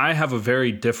think I have a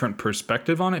very different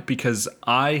perspective on it because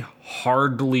I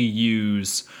hardly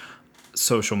use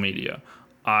social media.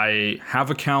 I have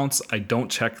accounts, I don't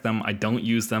check them, I don't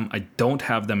use them, I don't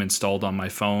have them installed on my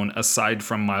phone aside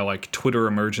from my like Twitter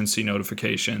emergency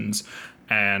notifications,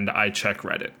 and I check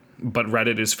Reddit. But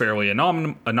Reddit is fairly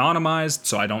anonymized,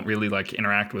 so I don't really like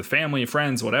interact with family,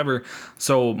 friends, whatever.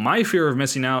 So my fear of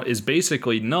missing out is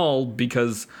basically null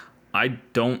because I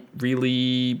don't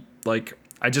really like,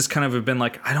 I just kind of have been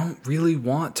like, I don't really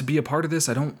want to be a part of this.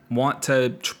 I don't want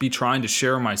to be trying to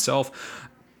share myself.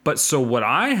 But so what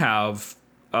I have,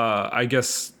 I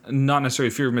guess not necessarily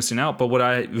fear of missing out, but what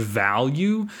I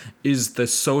value is the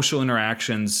social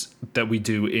interactions that we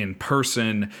do in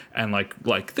person and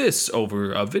like this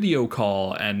over a video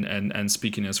call and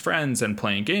speaking as friends and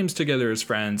playing games together as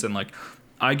friends. And like,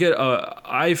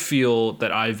 I feel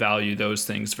that I value those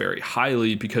things very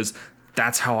highly because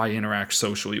that's how I interact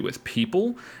socially with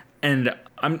people. And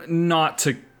I'm not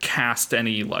to cast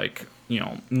any like, you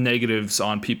know, negatives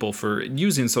on people for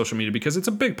using social media because it's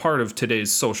a big part of today's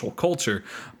social culture,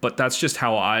 but that's just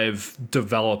how I've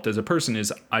developed as a person.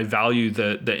 Is I value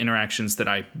the interactions that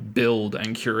I build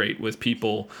and curate with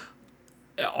people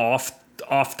off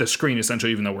the screen,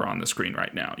 essentially, even though we're on the screen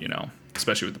right now, you know,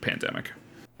 especially with the pandemic.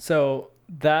 So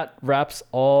that wraps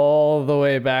all the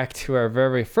way back to our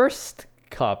very first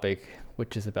topic,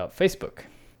 which is about Facebook.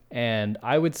 And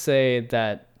I would say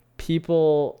that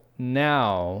people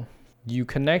now, you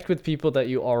connect with people that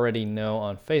you already know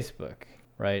on Facebook,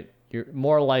 right? You're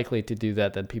more likely to do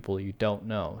that than people you don't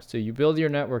know. So you build your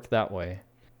network that way.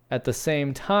 At the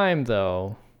same time,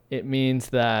 though, it means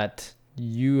that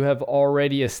you have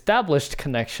already established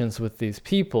connections with these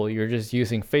people. You're just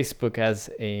using Facebook as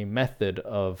a method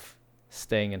of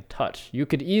staying in touch. You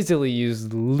could easily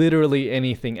use literally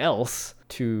anything else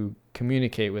to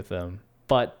communicate with them.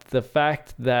 But the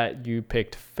fact that you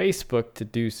picked Facebook to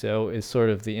do so is sort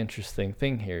of the interesting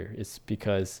thing here. It's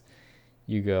because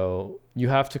you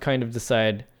have to kind of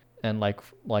decide, and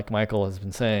like Michael has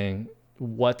been saying,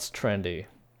 what's trendy?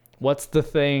 What's the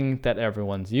thing that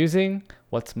everyone's using?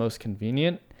 What's most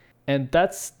convenient? And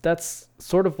that's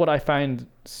sort of what I find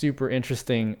super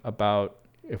interesting about,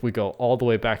 if we go all the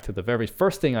way back to the very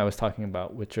first thing I was talking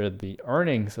about, which are the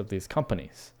earnings of these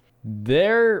companies.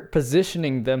 They're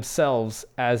positioning themselves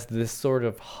as this sort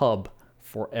of hub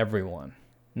for everyone.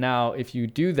 Now, if you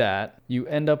do that, you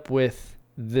end up with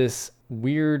this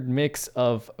weird mix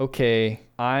of, okay,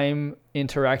 I'm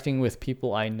interacting with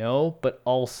people I know, but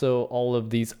also all of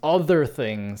these other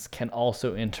things can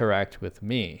also interact with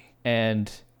me.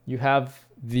 And you have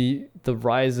the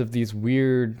rise of these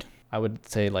weird, I would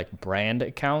say, like brand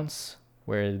accounts,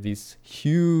 where these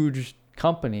huge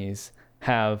companies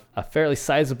have a fairly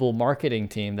sizable marketing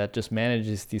team that just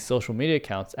manages these social media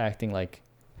accounts, acting like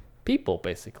people,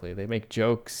 basically. They make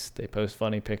jokes, they post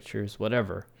funny pictures,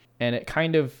 whatever. And it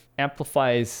kind of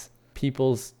amplifies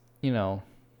people's,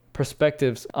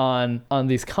 perspectives on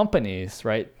these companies,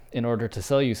 right? In order to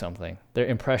sell you something, their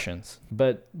impressions.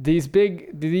 But these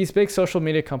big social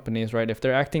media companies, right? If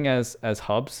they're acting as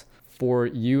hubs for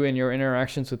you and your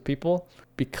interactions with people,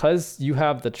 because you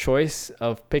have the choice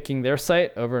of picking their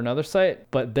site over another site,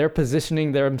 but they're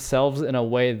positioning themselves in a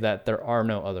way that there are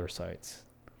no other sites.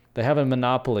 They have a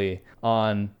monopoly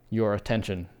on your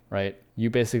attention, right? You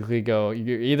basically you're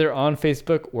either on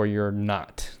Facebook or you're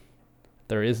not.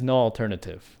 There is no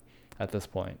alternative at this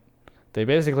point. They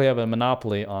basically have a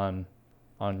monopoly on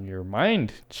your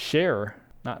mind share,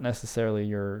 not necessarily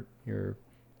your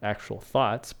actual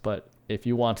thoughts, but if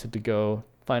you wanted to go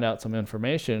find out some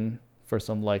information for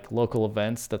some like local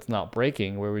events that's not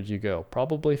breaking, where would you go?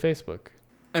 Probably Facebook.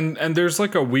 And there's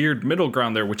like a weird middle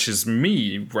ground there, which is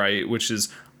me, right? Which is,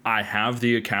 I have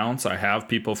the accounts, I have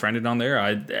people friended on there.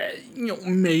 I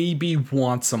maybe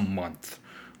once a month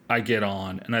I get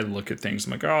on and I look at things.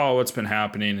 I'm like, oh, what's been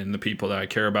happening and the people that I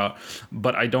care about,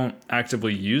 but I don't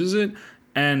actively use it.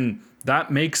 And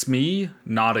that makes me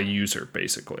not a user,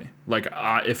 basically. Like,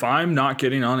 if I'm not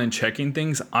getting on and checking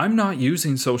things, I'm not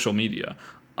using social media.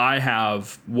 I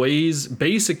have ways,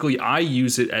 basically I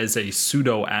use it as a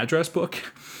pseudo address book,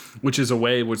 which is a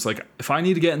way which, like, if I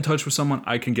need to get in touch with someone,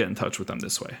 I can get in touch with them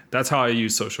this way. That's how I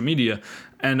use social media.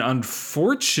 And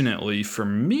unfortunately for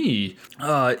me,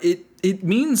 it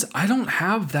means I don't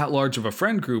have that large of a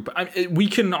friend group. We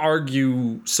can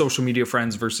argue social media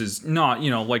friends versus not,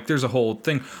 like there's a whole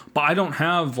thing, but I don't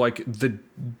have like the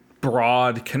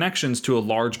broad connections to a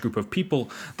large group of people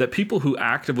that people who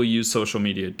actively use social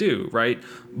media do, right?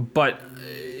 But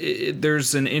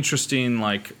there's an interesting,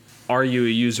 like, are you a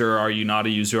user? Are you not a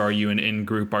user? Are you an in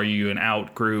group? Are you an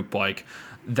out group? Like,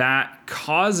 that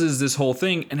causes this whole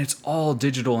thing, and it's all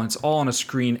digital and it's all on a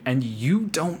screen, and you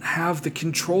don't have the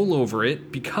control over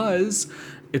it because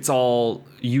it's all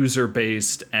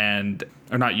user-based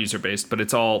or not user-based, but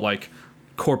it's all like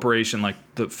corporation, like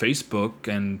the Facebook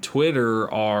and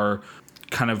Twitter are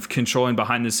kind of controlling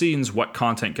behind the scenes what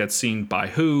content gets seen by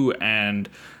who, and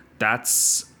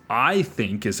that's, I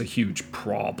think, is a huge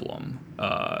problem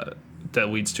that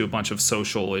leads to a bunch of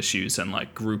social issues and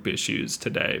like group issues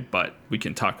today, but we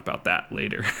can talk about that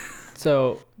later.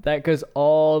 So that goes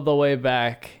all the way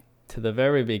back to the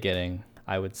very beginning,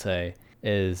 I would say,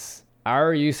 is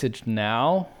our usage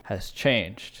now has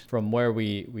changed from where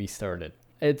we started.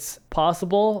 It's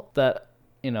possible that,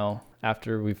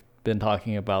 after we've been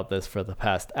talking about this for the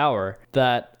past hour,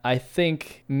 that I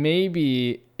think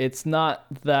maybe it's not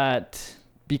that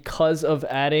because of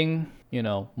adding,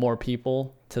 more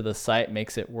people to the site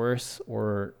makes it worse,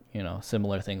 or,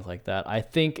 similar things like that. I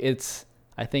think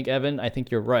Evan, I think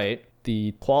you're right.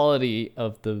 The quality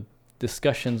of the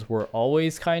discussions were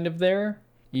always kind of there.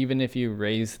 Even if you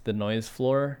raise the noise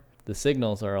floor, the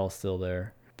signals are all still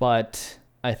there. But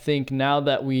I think now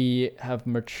that we have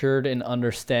matured in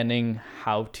understanding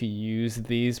how to use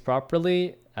these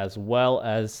properly, as well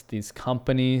as these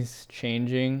companies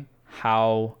changing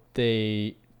how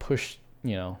they push,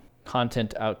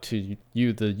 content out to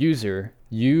you, the user,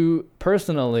 you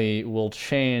personally will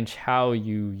change how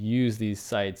you use these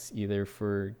sites, either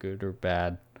for good or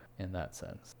bad in that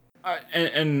sense.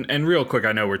 And real quick,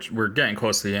 I know we're getting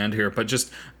close to the end here, but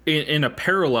just in a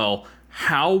parallel,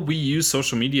 how we use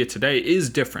social media today is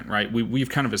different, right? We've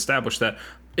kind of established that,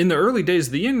 in the early days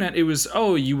of the internet, it was,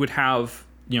 you would have,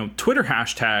 Twitter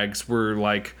hashtags were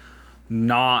like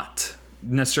not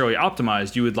necessarily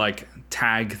optimized. You would like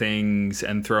tag things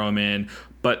and throw them in.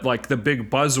 But like the big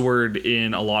buzzword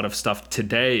in a lot of stuff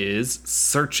today is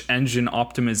search engine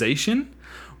optimization,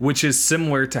 which is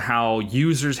similar to how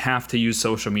users have to use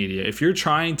social media. If you're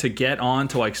trying to get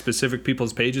onto like specific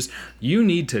people's pages, you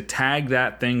need to tag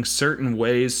that thing certain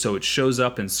ways so it shows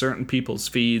up in certain people's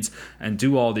feeds and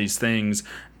do all these things.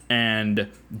 And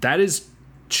that is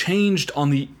changed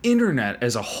on the internet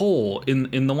as a whole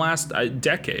in the last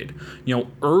decade.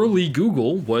 Early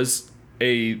Google was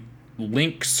a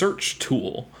link search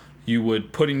tool. You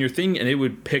would put in your thing and it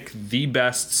would pick the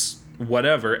best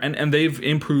whatever, and they've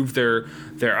improved their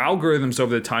algorithms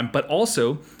over the time, but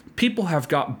also people have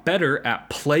got better at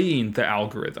playing the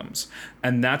algorithms.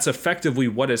 And that's effectively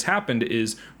what has happened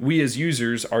is we as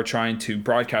users are trying to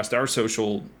broadcast our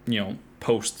social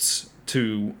posts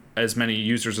to as many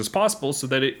users as possible so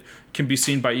that it can be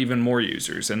seen by even more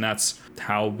users. And that's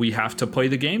how we have to play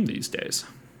the game these days.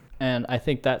 And I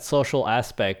think that social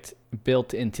aspect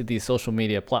built into these social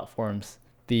media platforms,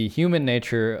 the human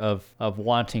nature of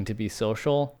wanting to be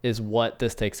social, is what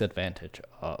this takes advantage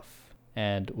of.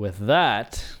 And with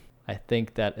that, I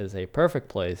think that is a perfect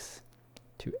place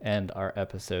to end our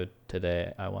episode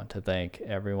today. I want to thank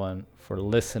everyone for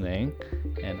listening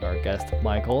and our guest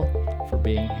Michael for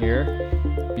being here.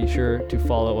 Be sure to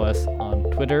follow us on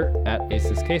Twitter at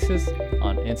Aces Cases,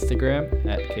 on Instagram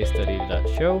at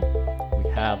casestudy.show. We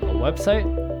have a website,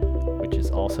 which is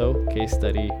also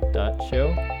casestudy.show.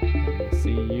 And we'll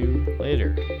see you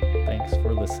later. Thanks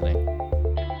for listening.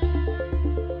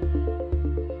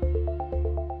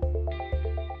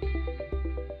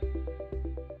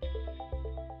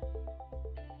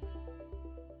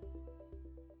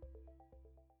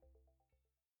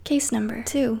 Case number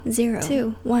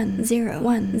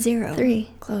 202101013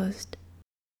 closed.